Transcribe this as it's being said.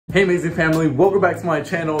Hey amazing family, welcome back to my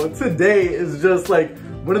channel. Today is just like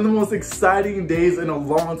one of the most exciting days in a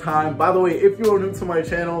long time. By the way, if you're new to my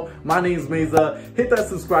channel, my name is Meza. Hit that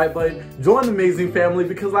subscribe button, join the amazing family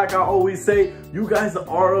because like I always say, you guys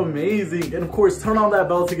are amazing. And of course, turn on that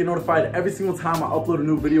bell to get notified every single time I upload a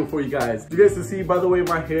new video for you guys. You guys can see, by the way,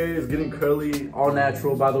 my hair is getting curly, all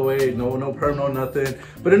natural, by the way, no perm, no nothing.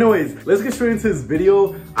 But anyways, let's get straight into this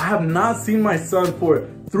video. I have not seen my son for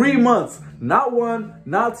 3 months. Not 1,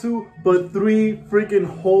 not 2, but 3 freaking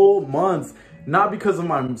whole months. Not because of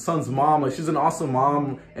my son's mom, like she's an awesome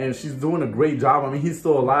mom and she's doing a great job. I mean, he's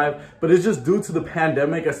still alive, but it's just due to the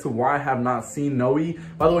pandemic as to why I have not seen Noe.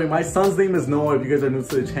 By the way, my son's name is Noah if you guys are new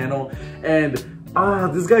to the channel. And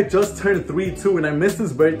this guy just turned 3 too, and I missed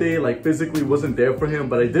his birthday, like physically wasn't there for him,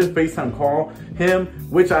 but I did FaceTime call him,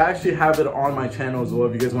 which I actually have it on my channel as well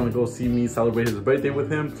if you guys want to go see me celebrate his birthday with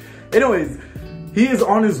him. Anyways, he is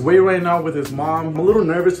on his way right now with his mom. I'm a little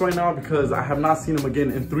nervous right now because I have not seen him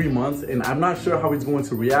again in 3 months and I'm not sure how he's going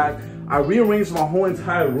to react. I rearranged my whole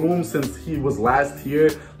entire room since he was last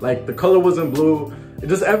here. Like the color wasn't blue.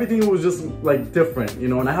 Everything was just like different, you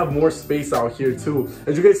know, and I have more space out here too.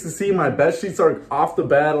 As you guys can see, my bed sheets are off the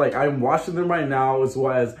bed. Like I'm washing them right now, as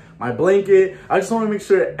well as my blanket. I just want to make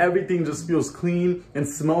sure everything just feels clean and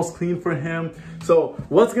smells clean for him. So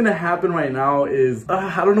what's gonna happen right now is,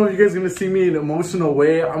 I don't know if you guys are gonna see me in an emotional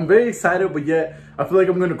way. I'm very excited, but yet I feel like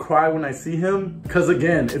I'm gonna cry when I see him. Because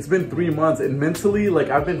again, it's been 3 months and mentally, like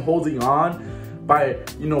I've been holding on by,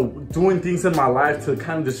 you know, doing things in my life to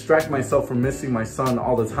kind of distract myself from missing my son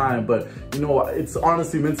all the time. But, you know, it's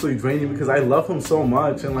honestly mentally draining because I love him so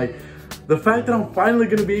much. And like the fact that I'm finally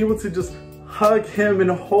gonna be able to just hug him and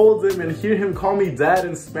hold him and hear him call me dad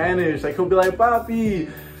in Spanish. Like he'll be like, papi,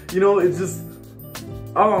 you know, it's just,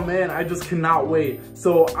 oh man, I just cannot wait.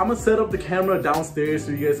 So I'm gonna set up the camera downstairs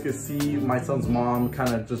so you guys can see my son's mom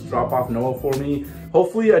kind of just drop off Noah for me.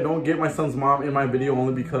 Hopefully I don't get my son's mom in my video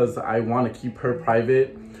only because I want to keep her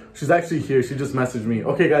private. She's actually here, she just messaged me.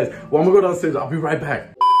 Okay guys, well I'm gonna go downstairs, I'll be right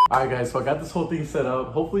back. Alright guys, so I got this whole thing set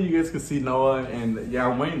up. Hopefully you guys can see Noah, and yeah,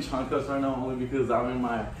 I'm wearing chanclas right now only because I'm in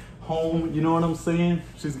my home, you know what I'm saying?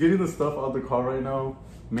 She's getting the stuff out of the car right now.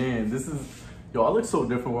 Man, this is, yo, I look so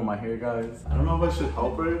different with my hair, guys. I don't know if I should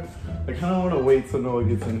help her. I kind of want to wait till Noah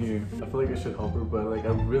gets in here. I feel like I should help her, but like I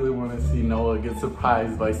really want to see Noah get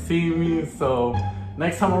surprised by seeing me. So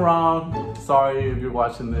next time around, sorry if you're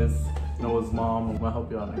watching this, Noah's mom, I'm gonna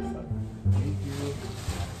help you out next time. Thank you.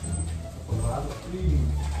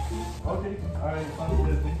 Okay, all right, sounds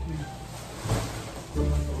good. Thank you.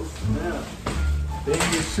 Oh snap!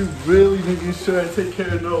 Thank you. She's really making sure I take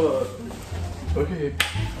care of Noah. Okay.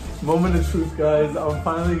 Moment of truth, guys. I'm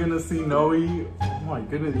finally gonna see Noe. Oh my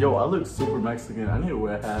goodness, yo, I look super Mexican. I need to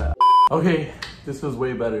wear a hat. Okay, this feels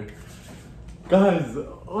way better. Guys,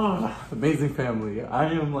 amazing family.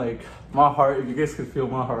 I am like, my heart, if you guys can feel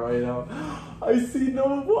my heart right now. I see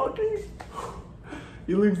Noah walking.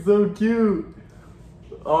 He looks so cute.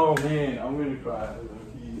 Oh man, I'm gonna cry.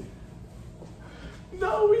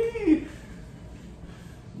 Noe!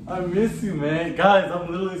 I miss you, man. Guys,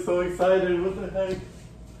 I'm literally so excited. What the heck?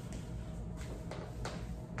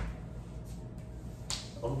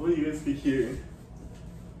 Hopefully you guys can hear.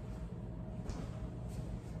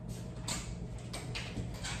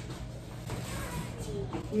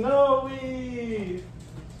 Noe!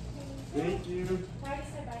 Thank you.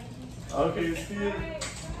 Okay, see you.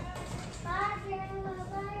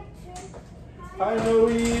 Hi Noe,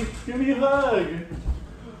 give me a hug.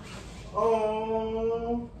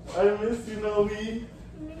 Oh, I miss you, Noe. I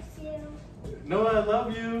miss you. No, I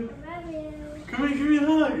love you. I love you. Come here, give me a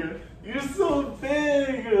hug. You're so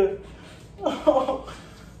big. Oh.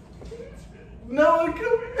 Noah, come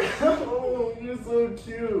here. Oh, you're so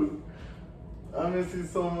cute. I miss you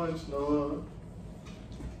so much, Noah.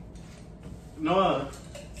 Noah,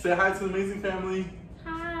 say hi to the amazing family.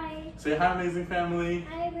 Hi. Say hi, amazing family.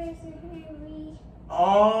 Hi, amazing family.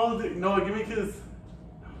 Oh, Noah, give me a kiss.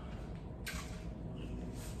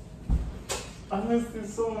 I miss you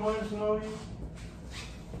so much, Noe.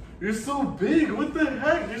 You're so big. What the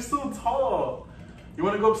heck? You're so tall. You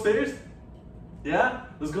want to go upstairs? Yeah?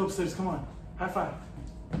 Let's go upstairs. Come on. High five.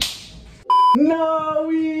 Noe!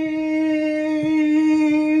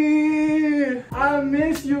 I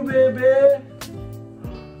miss you, baby.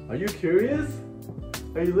 Are you curious?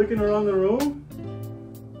 Are you looking around the room?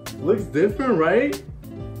 Looks different, right?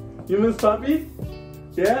 You miss Papi?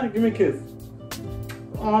 Yeah? Give me a kiss.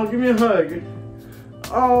 Oh, give me a hug.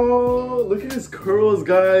 Oh, look at his curls,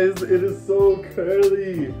 guys. It is so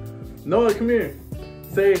curly. Noah, come here.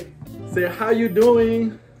 Say how you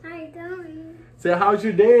doing? How you doing? Say how's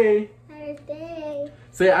your day? How's your day?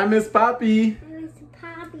 Say, I miss Poppy. I miss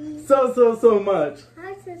Poppy. So much.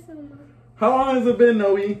 I miss so much. How long has it been,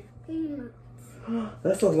 Noe? 3 months.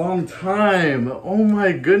 That's a long time. Oh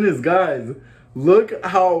my goodness, guys. Look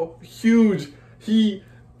how huge he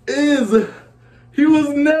is. He was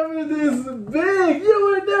never this big. You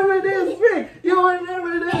were never this big. You were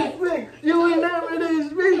never this big. You were never this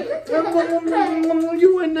big.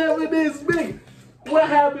 You were never this big. What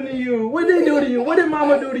happened to you? What did they do to you? What did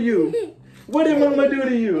mama do to you? What did mama do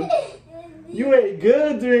to you? You ate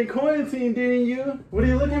good during quarantine, didn't you? What are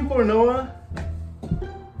you looking for, Noah?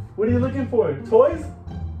 What are you looking for? Toys?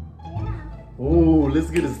 Yeah. Ooh, let's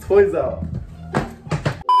get his toys out.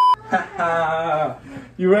 Haha.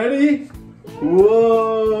 You ready?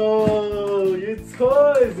 Whoa, your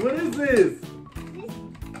toys. What is this?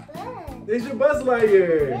 It's your Buzz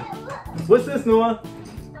Lightyear. What's this, Noah?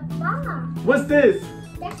 A bomb. What's this?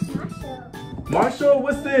 That's Marshall. Marshall,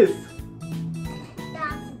 what's this?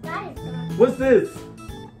 That's a dinosaur. What's this?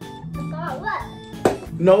 A ball. What?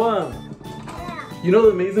 Noah, Yeah. you know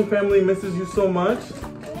the Amazing Family misses you so much?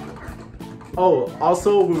 Oh,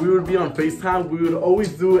 also, when we would be on FaceTime, we would always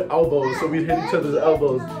do elbows, so we'd hit each other's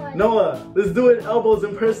elbows. Noah, let's do it elbows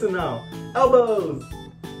in person now. Elbows!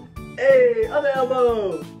 Hey, other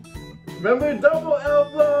elbow! Remember, double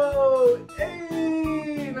elbow!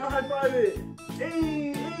 Hey, now high five it!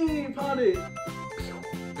 Hey, pound it!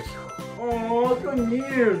 Oh, come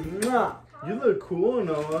here! Mwah. You look cool,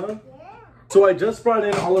 Noah. So I just brought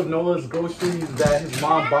in all of Noah's groceries that his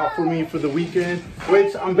mom bought for me for the weekend,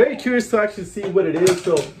 which I'm very curious to actually see what it is.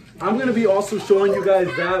 So I'm going to be also showing you guys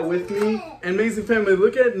that with me. And Amazing Family,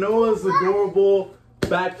 look at Noah's adorable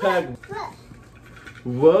backpack.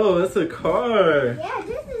 Whoa, that's a car. Yeah,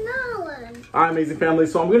 this is another one. All right, Amazing Family.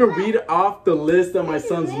 So I'm going to read off the list that my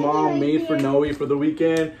son's mom made for Noah for the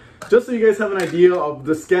weekend, just so you guys have an idea of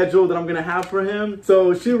the schedule that I'm going to have for him.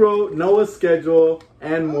 So she wrote Noah's schedule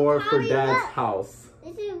and more for Dad's house.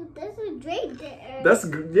 This is great digger. That's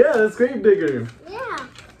grave digger. Yeah.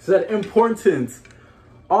 Said important.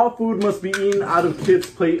 All food must be eaten out of kids'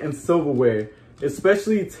 plate and silverware,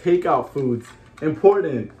 especially takeout foods.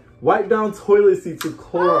 Important. Wipe down toilet seats with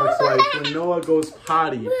Clorox wipes when Noah goes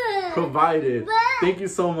potty. Provided. Thank you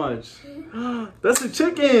so much. That's a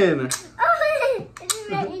chicken. It's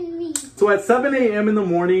red in me. So at 7 a.m. in the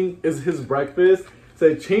morning is his breakfast.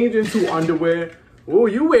 Said change into underwear. Oh,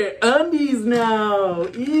 you wear undies now.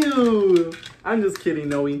 Ew. I'm just kidding,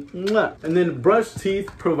 Noe. Mwah. And then brush teeth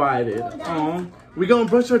provided. We gonna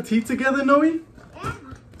brush our teeth together, Noe? Yeah.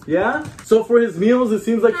 Yeah? So for his meals, it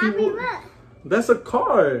seems like Mommy, look. That's a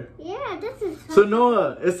car. Yeah, this is. So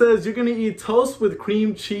Noah, it says you're gonna eat toast with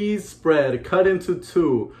cream cheese spread cut into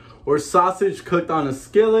 2, or sausage cooked on a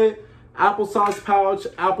skillet, applesauce pouch,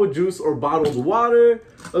 apple juice or bottled water,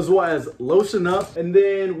 as well as lotion up. And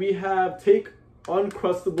then we have take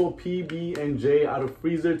uncrustable PB&J out of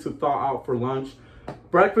freezer to thaw out for lunch.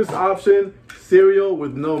 Breakfast option, cereal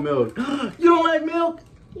with no milk. You don't like milk?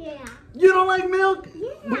 Yeah. You don't like milk? Yeah.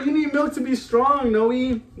 But you need milk to be strong,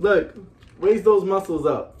 Noe. Look, raise those muscles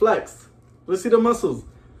up. Flex. Let's see the muscles.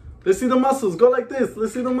 Let's see the muscles. Go like this.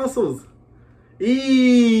 Let's see the muscles.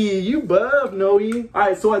 You buff, Noe. All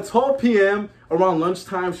right, so at 12 p.m. around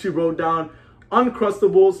lunchtime, she wrote down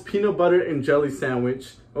Uncrustables peanut butter and jelly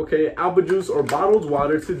sandwich. Okay, apple juice or bottled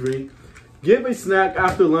water to drink. Give a snack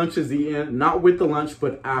after lunch is eaten, not with the lunch,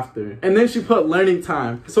 but after. And then she put learning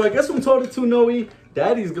time. So I guess from 12 to 2, Noe,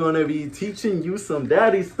 Daddy's gonna be teaching you some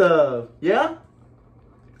daddy stuff. Yeah?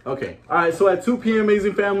 Okay. All right, so at 2 p.m.,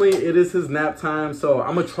 Amazing Family, it is his nap time. So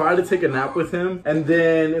I'm gonna try to take a nap with him. And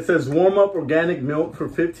then it says warm up organic milk for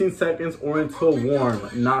 15 seconds or until warm,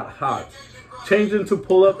 not hot. Change into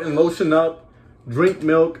pull up and lotion up, drink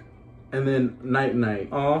milk, and then night-night.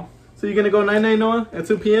 Aw. So you're gonna go night-night, Noah, at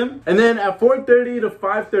 2 p.m.? And then at 4:30 to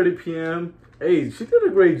 5:30 p.m., hey, she did a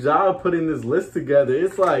great job putting this list together.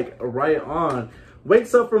 It's like right on.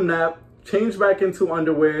 Wakes up from nap, change back into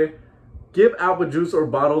underwear, give apple juice or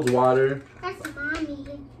bottled water. That's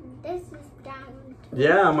mommy. This is down.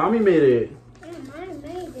 Yeah, mommy made it. Yeah, mommy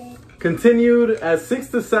made it. Continued at 6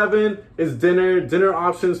 to 7 is dinner. Dinner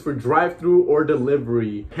options for drive-thru or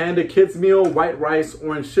delivery. Hand a kid's meal, white rice,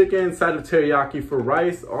 orange chicken, side of teriyaki for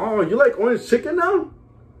rice. Oh, you like orange chicken now?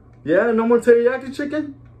 Yeah, no more teriyaki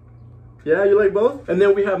chicken? Yeah, you like both? And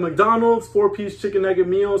then we have McDonald's 4-piece chicken nugget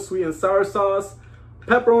meal, sweet and sour sauce,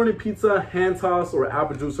 pepperoni pizza, hand toss, or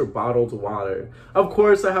apple juice or bottled water. Of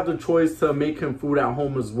course, I have the choice to make him food at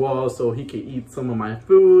home as well, so he can eat some of my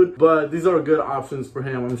food. But these are good options for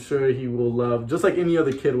him. I'm sure he will love, just like any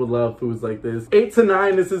other kid would love foods like this. 8 to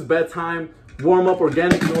 9, this is bedtime. Warm up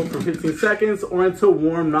organic milk for 15 seconds or until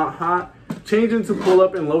warm, not hot. change into pull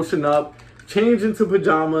up and lotion up, change into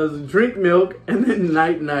pajamas, drink milk, and then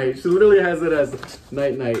night night. She literally has it as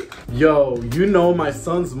night night. Yo, you know my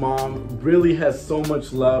son's mom really has so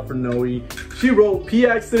much love for Noe. She wrote pee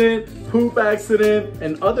accident, poop accident,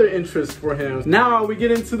 and other interests for him. Now we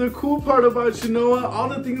get into the cool part about you, Noah. All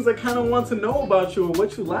the things I kind of want to know about you and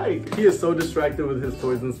what you like. He is so distracted with his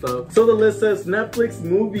toys and stuff. So the list says Netflix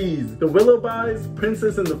movies: The Willowbys,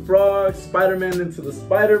 Princess and the Frog, Spider-Man Into the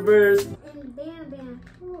Spider-Verse,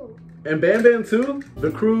 and Bam Bam 2, The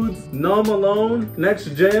Croods, Numb Alone,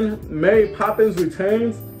 Next Gen, Mary Poppins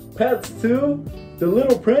Returns, Pets 2, The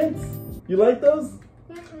Little Prince. You like those?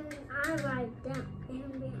 I like them. Bam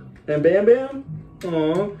Bam. And Bam Bam?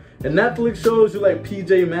 Aww. And Netflix shows you like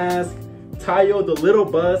PJ Masks, Tayo the Little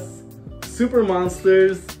Bus, Super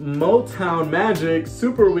Monsters, Motown Magic,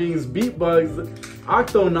 Super Wings, Beat Bugs,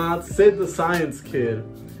 Octonauts, Sid the Science Kid.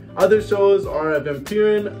 Other shows are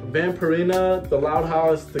Vampirina, The Loud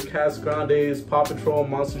House, The Cast Grandes, Paw Patrol,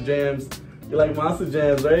 Monster Jams. You like Monster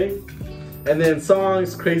Jams, right? And then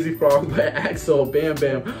songs, Crazy Frog by Axel, Bam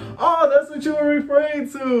Bam. Oh, that's what you were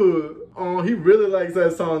referring to. Oh, he really likes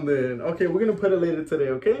that song then. Okay, we're gonna put it later today,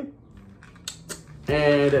 okay?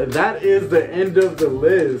 And that is the end of the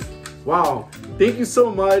list. Wow, thank you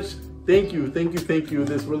so much. Thank you.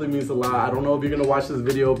 This really means a lot. I don't know if you're gonna watch this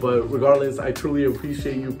video, but regardless, I truly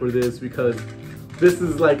appreciate you for this, because this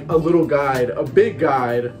is like a little guide, a big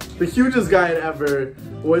guide, the hugest guide ever.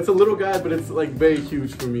 Well, it's a little guide, but it's like very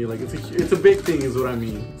huge for me. Like it's a big thing is what I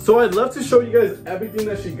mean. So I'd love to show you guys everything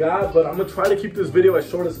that she got, but I'm gonna try to keep this video as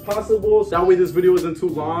short as possible. That way this video isn't too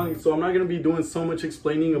long. So I'm not gonna be doing so much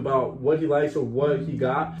explaining about what he likes or what he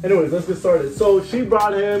got. Anyways, let's get started. So she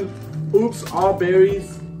brought him Oops All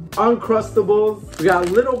Berries, Uncrustables, we got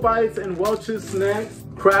Little Bites and Welch's snacks,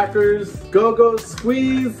 crackers, Go-Go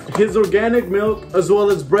Squeeze, his organic milk, as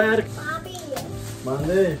well as bread. Bobby,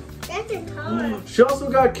 Monday. that's a color. She also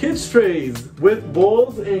got kids trays with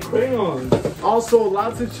bowls and crayons. Also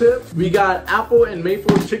lots of chips. We got apple and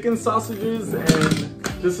maple chicken sausages, and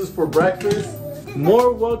this is for breakfast.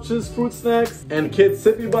 More Welch's fruit snacks and kids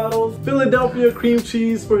sippy bottles. Philadelphia cream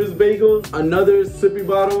cheese for his bagels. Another sippy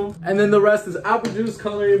bottle. And then the rest is apple juice,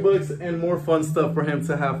 coloring books, and more fun stuff for him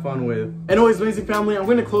to have fun with. Anyways, amazing family, I'm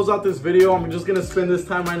gonna close out this video. I'm just gonna spend this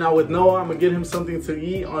time right now with Noah. I'm gonna get him something to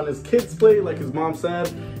eat on his kid's plate, like his mom said.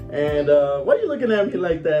 And why are you looking at me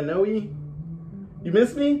like that, Noe? You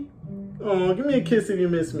miss me? Oh, give me a kiss if you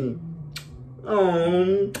miss me.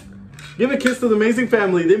 Oh. Give a kiss to the amazing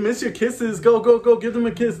family. They miss your kisses. Go, go, go. Give them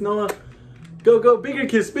a kiss, Noah. Go, go. Bigger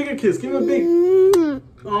kiss, bigger kiss. Give him a big.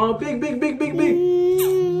 Oh, big, big, big, big, big.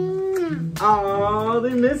 Oh,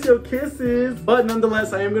 they miss your kisses. But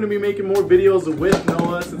nonetheless, I am going to be making more videos with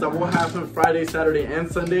Noah, since I will have him Friday, Saturday,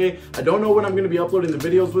 and Sunday. I don't know when I'm going to be uploading the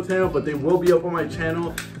videos with him, but they will be up on my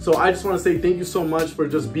channel. So I just want to say thank you so much for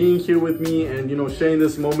just being here with me and, you know, sharing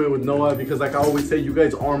this moment with Noah, because like I always say, you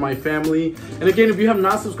guys are my family. And again, if you have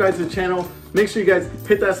not subscribed to the channel, make sure you guys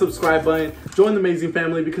hit that subscribe button, join the amazing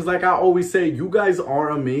family, because like I always say, you guys are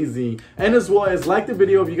amazing. And as well as like the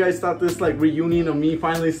video if you guys thought this like reunion of me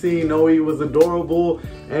finally seeing Noe was adorable.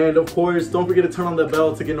 And of course, don't forget to turn on the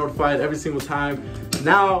bell to get notified every single time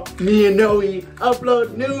now me and Noe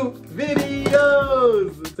upload new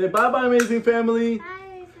videos. Say bye-bye, amazing family.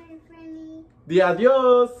 Bye, friendly. Di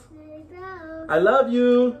adios. There you go. I love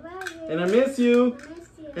you. I love you. And I miss you. I miss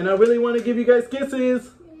you. And I really want to give you guys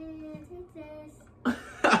kisses.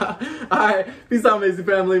 Alright, peace out, amazing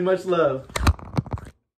family. Much love.